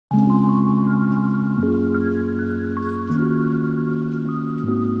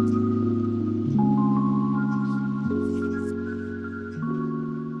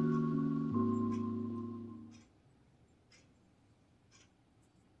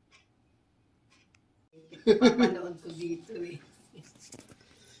Papanood ko dito eh.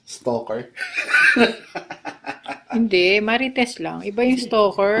 Stalker? Hindi, marites lang. Iba yung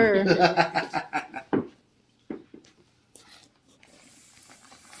stalker.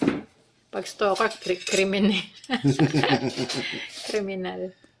 Pag stalker, criminal.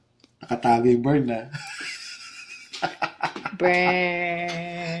 Criminal. Nakatago yung bird na.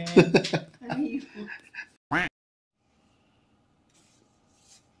 Brrrr.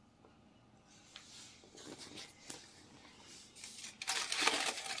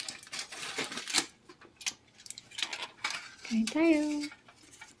 Kain tayo.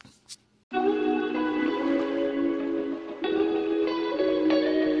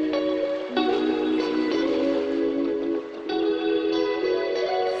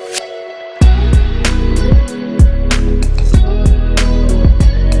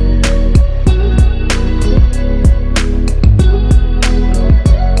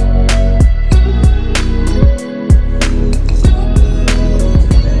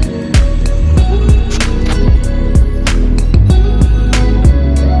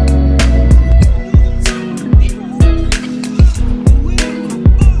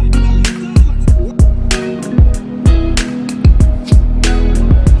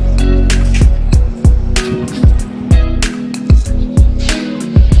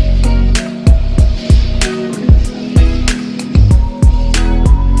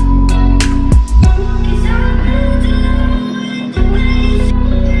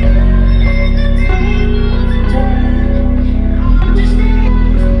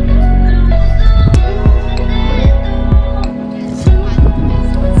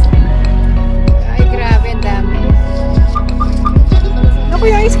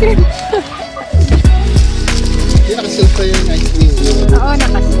 Hindi nakasilp pa yung ice cream. Oo,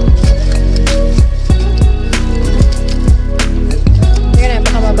 nakasilp. Teka na,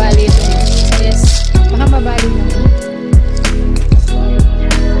 baka mabali ito. Yes, baka mabali na.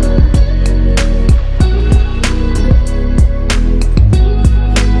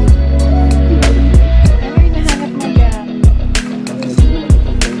 Ay, nahanap mo yan.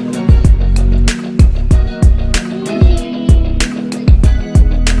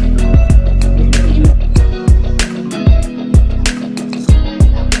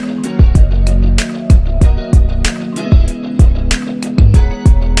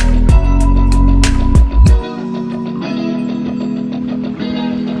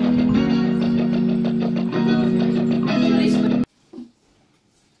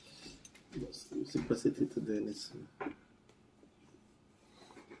 Si Tito Dennis.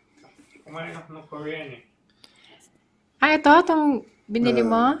 Kumain ako ng Korean eh. Ah, ito? Itong binili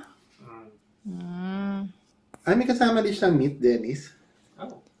mo? Ay, may kasama din siyang meat, Dennis.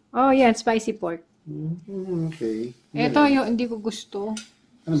 Oh, yan. Spicy pork. Okay. Ito yung hindi ko gusto.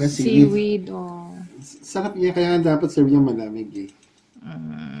 Ano ba? Seaweed. Oh. Sarap niya, kaya dapat serve yung malamig eh.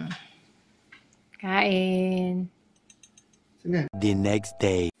 Kain. Sige. The next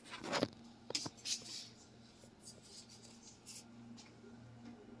day.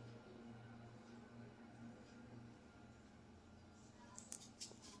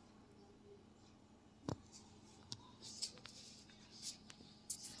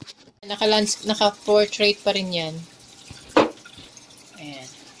 Naka-portrait pa rin yan. Ayan.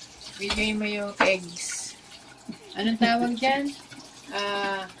 Bigay mo yung eggs. Anong tawag dyan?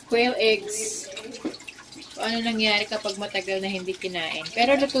 Quail eggs. So, ano nangyari kapag matagal na hindi kinain?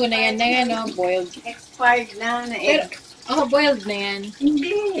 Pero luto na yan, no? Boiled. Expired na Pero, egg. boiled na yan.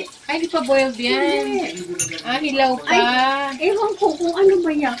 Hindi. Ay, di pa boiled yan. Hilaw pa. Ewan ko kung ano ba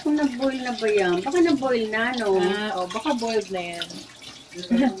yan, kung nag-boil na ba yan. Baka na-boil na, no? Baka boiled na yan.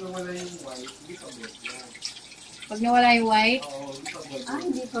 Pag nawala yung white,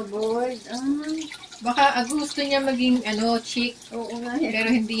 Hindi pa boiled. baka gusto niya maging chick. Oo nga. Pero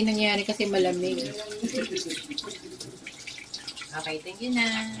hindi nangyari kasi malamig. Okay, thank you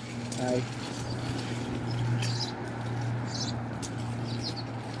na. Hi.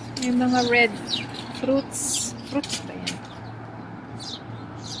 Yung mga red fruits. Fruits ba yan?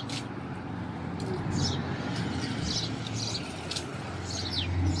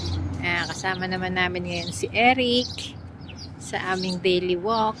 Kasama naman namin ngayon si Eric sa aming daily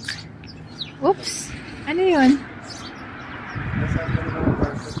walk. Oops! Ano yun?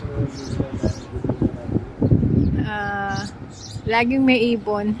 Laging may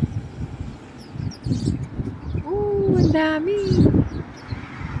ibon. Ang dami!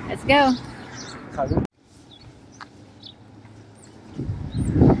 Let's go!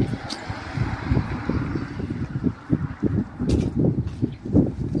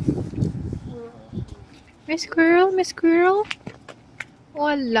 May squirrel? May squirrel?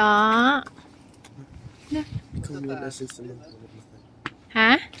 Wala. Na. Kung yung essence naman.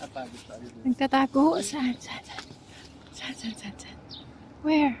 Ha? Tatago tayo. Nagtatago? Saan? Saan?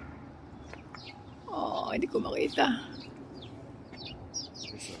 Where? Oh, hindi ko makita.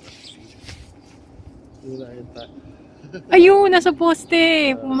 Wala yung tayo. Ayun, nasa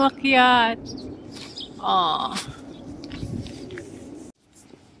poste. Pumakyat. Oh.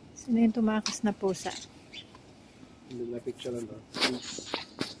 Sino yung tumakas na pusa? Hindi na picture lang.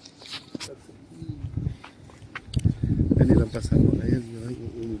 Kanilang pasama. Ayan,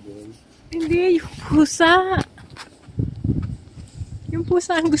 yung umibon. Hindi, yung pusa. Yung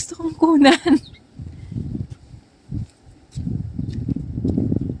pusa ang gusto kong kunan.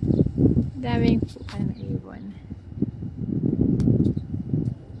 Daming pusa na iwan.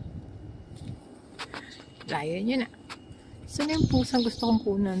 Layo nyo na. Saan yung pusang gusto kong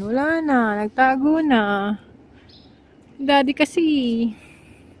kunan? Wala na. Nagtago na. Daddy kasi.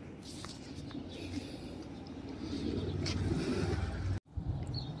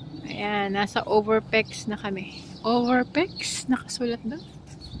 Ayan, nasa overpex na kami. Overpex? Nakasulat doon.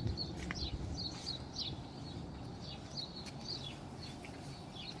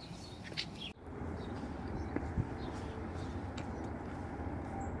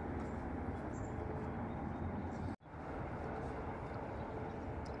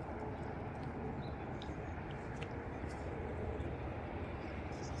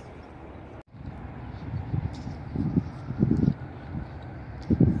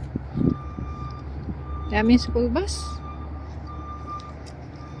 Daming school bus.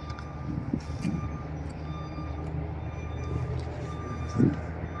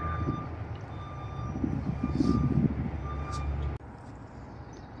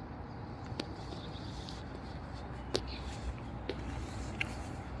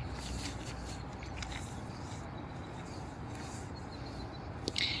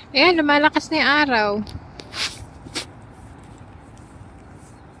 Ayan, lumalakas na yung araw.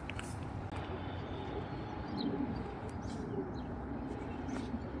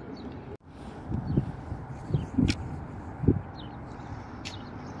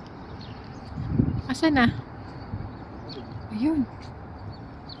 Asan na? Ayun.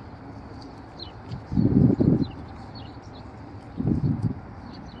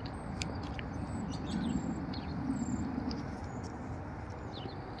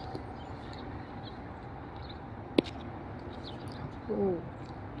 Oh.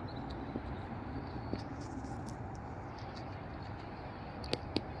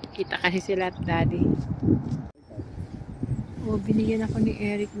 Kita kasi sila at daddy. Oh, binigyan ako ni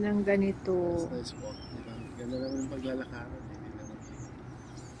Eric ng ganito. Nice walk. Ganda naman yung paglalakaran. Hindi naman.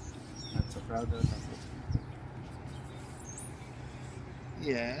 Not so proud of that.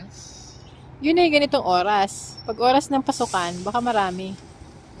 Yes. Yun ay ganitong oras. Pag oras ng pasukan, baka marami.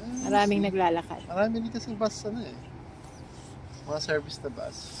 Maraming naglalakad. Marami din kasing bus eh. Mga service na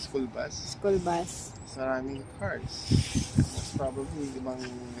bus. School bus. School bus. Maraming cars. Most probably, limang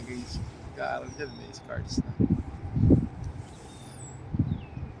nag-aaral dyan, may cars na.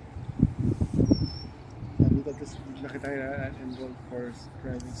 Dito kasi nakita nila enrolled for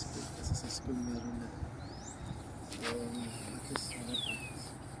driving school kasi sa school meron na. So, at least wala pa.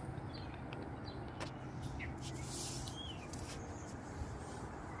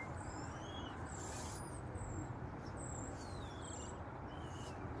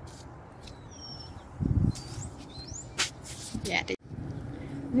 Yeah.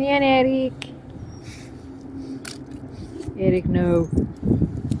 Ano yan, Eric? Eric, no.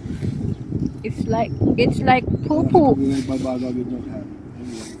 It's like poo-poo.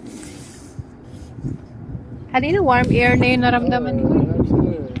 Kanina warm air na yung naramdaman ko.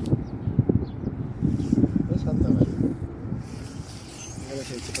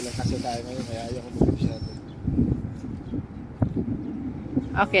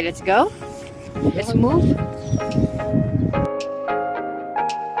 Okay, let's go. Let's move.